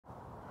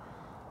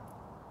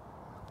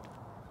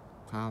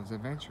Tom's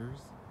Adventures.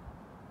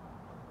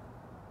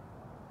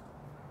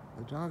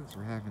 The dogs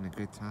were having a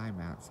good time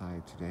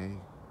outside today.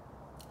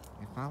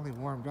 It finally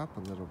warmed up a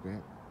little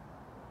bit.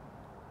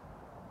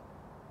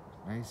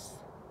 Nice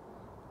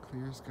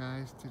clear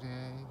skies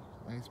today,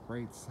 nice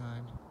bright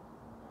sun.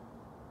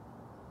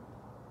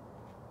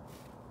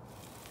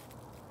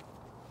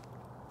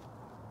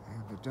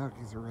 And the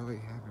doggies are really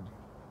having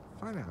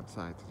fun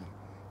outside today.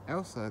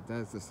 Elsa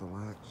does this a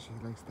lot. She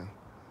likes to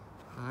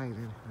hide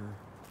in her,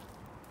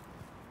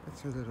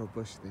 that's her little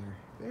bush there.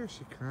 There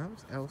she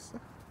comes, Elsa.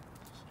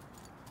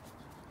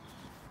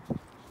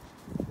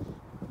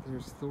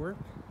 There's Thorpe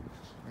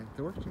and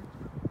Thornton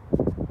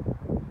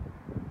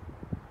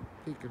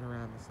peeking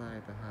around the side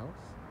of the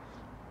house.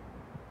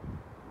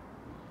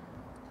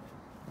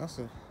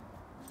 Also,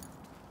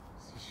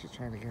 she's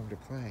trying to get him to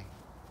play.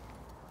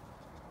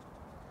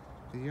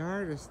 The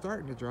yard is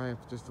starting to dry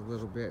up just a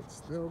little bit.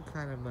 Still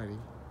kind of muddy.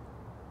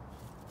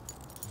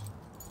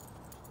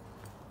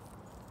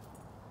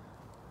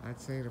 I'd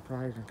say in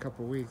probably in a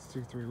couple weeks,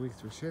 2-3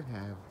 weeks, we should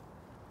have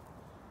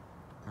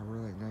a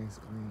really nice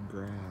clean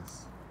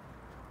grass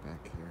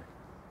back here.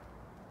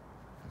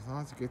 As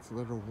long as it gets a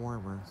little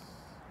warmer.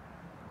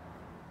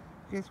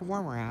 If it gets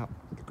warmer out,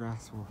 the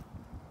grass will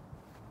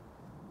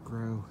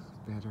grow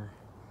better.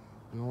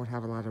 We won't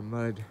have a lot of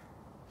mud.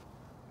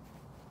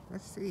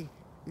 Let's see.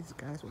 These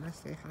guys want to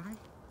say hi.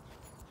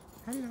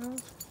 Hello.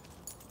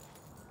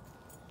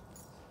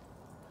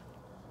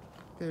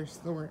 There's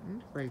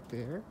Thornton right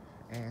there.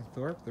 And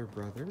Thorpe, they're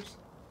brothers.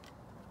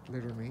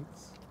 Litter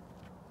mates.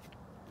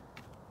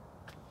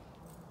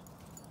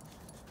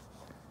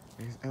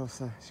 There's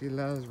Elsa. She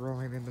loves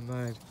rolling in the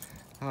mud.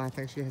 Oh, I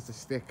think she has a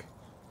stick.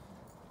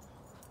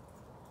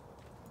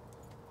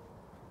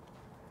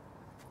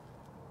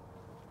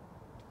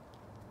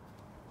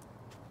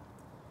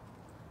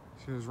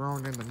 She was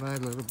rolling in the mud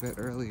a little bit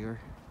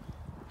earlier.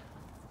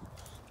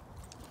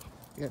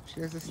 Yep, she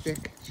has a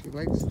stick. She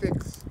likes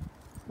sticks.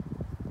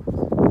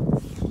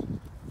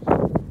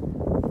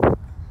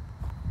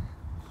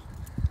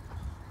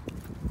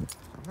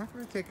 I'm not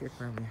going to take it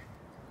from you.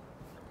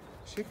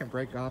 She can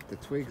break off the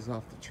twigs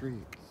off the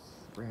tree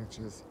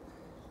branches.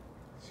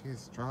 She has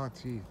strong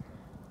teeth.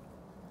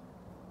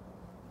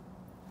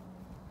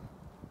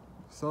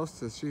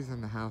 Solstice, she's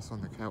in the house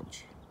on the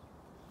couch.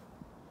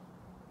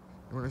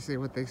 You want to see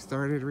what they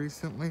started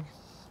recently?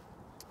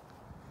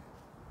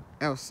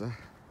 Elsa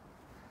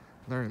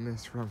learned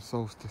this from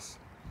Solstice.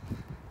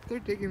 They're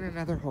digging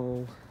another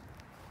hole.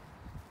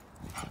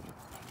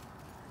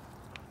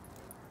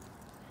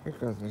 Here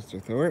goes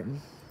Mr.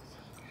 Thornton.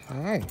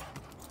 Hi.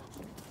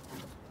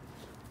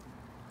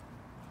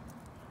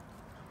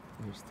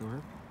 There's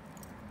Thorpe.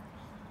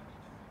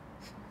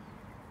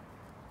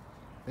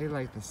 They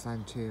like the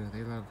sun too.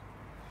 They love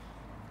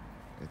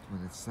it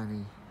when it's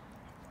sunny.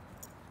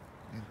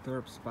 And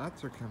Thorpe's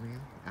spots are coming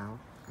out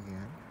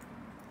again.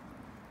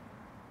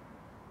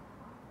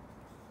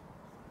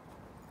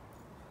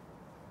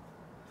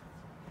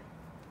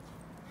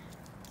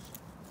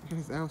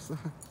 Here's Elsa.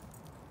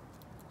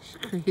 She's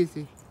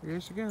crazy.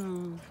 Here she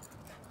goes.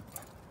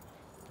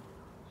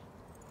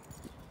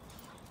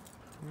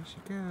 Here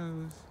she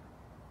goes.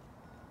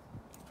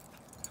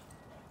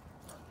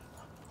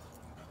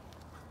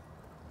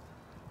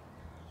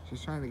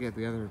 She's trying to get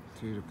the other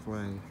two to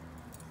play.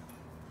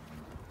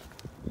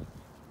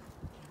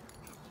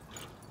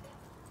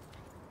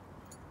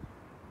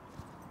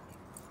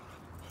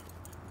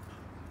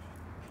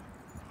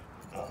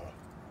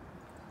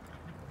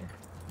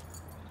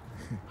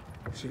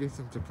 She gets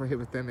them to play,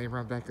 but then they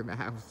run back in the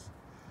house.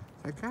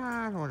 It's like,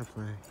 I don't want to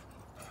play.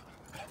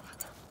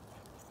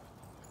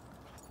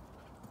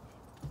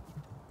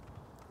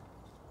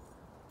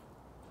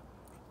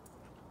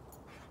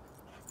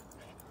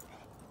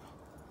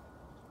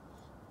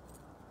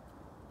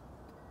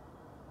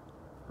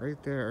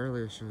 Right there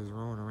earlier, she was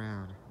rolling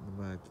around in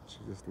the mud. She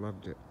just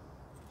loved it.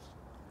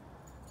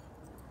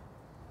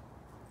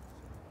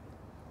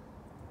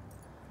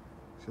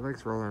 She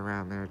likes rolling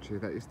around there too.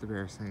 That used to be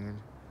our sand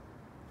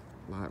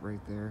lot right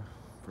there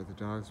for the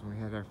dogs. When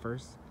we had our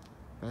first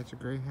batch of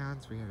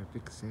greyhounds, we had a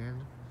big sand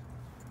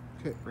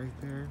pit right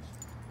there.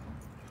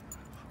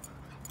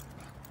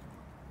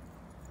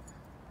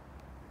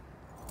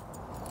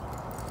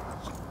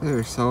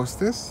 There's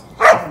Solstice.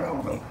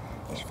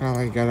 She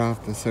finally got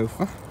off the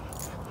sofa.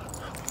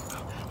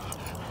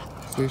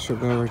 So she'll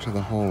go over to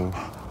the hole.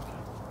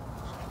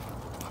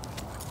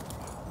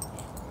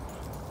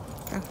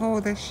 The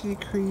hole that she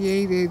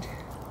created.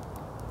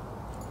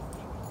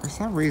 For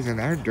some reason,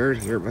 our dirt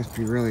here must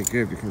be really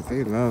good because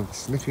they love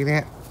sniffing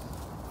it.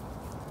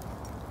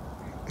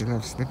 They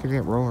love sniffing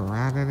it, rolling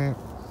around in it.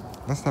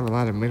 Must have a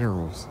lot of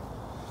minerals.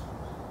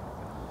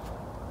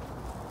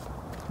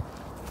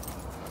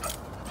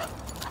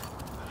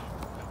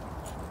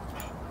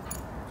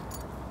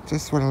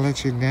 Just want to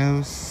let you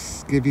know,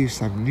 give you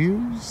some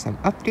news, some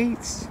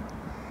updates.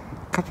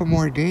 A couple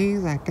more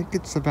days, I think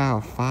it's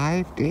about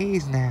 5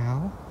 days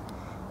now.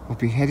 We'll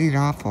be heading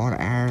off on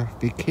our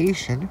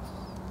vacation.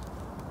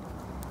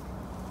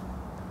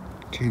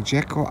 to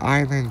Jekyll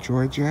Island,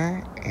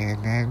 Georgia,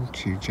 and then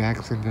to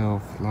Jacksonville,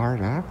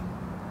 Florida.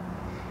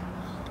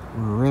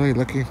 We're really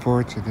looking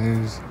forward to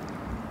those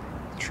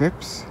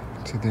trips,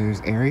 to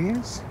those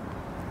areas.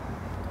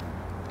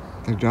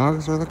 The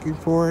dogs are looking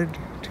forward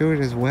to it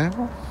as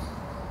well.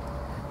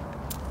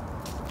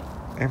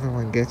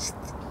 Everyone gets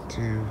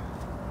to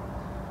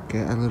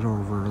get a little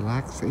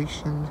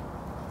relaxation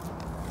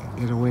and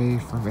get away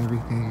from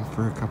everything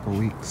for a couple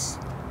weeks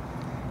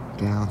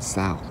down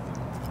south.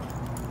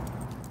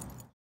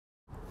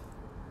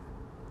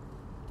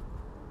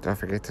 Don't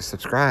forget to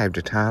subscribe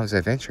to Tom's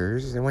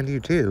Adventures, and when you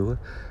do,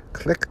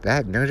 click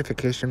that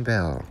notification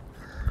bell.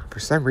 For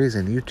some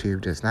reason,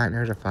 YouTube does not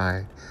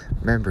notify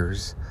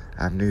members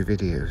of new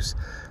videos,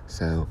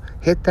 so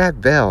hit that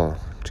bell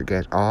to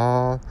get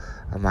all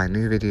of my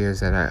new videos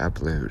that I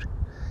upload,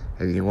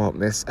 and you won't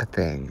miss a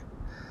thing.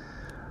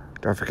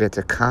 Don't forget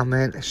to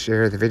comment,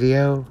 share the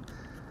video.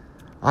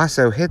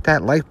 Also, hit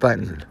that like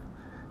button.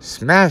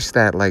 Smash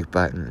that like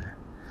button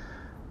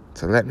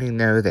to let me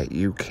know that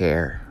you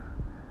care.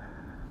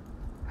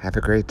 Have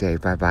a great day.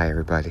 Bye-bye,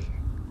 everybody.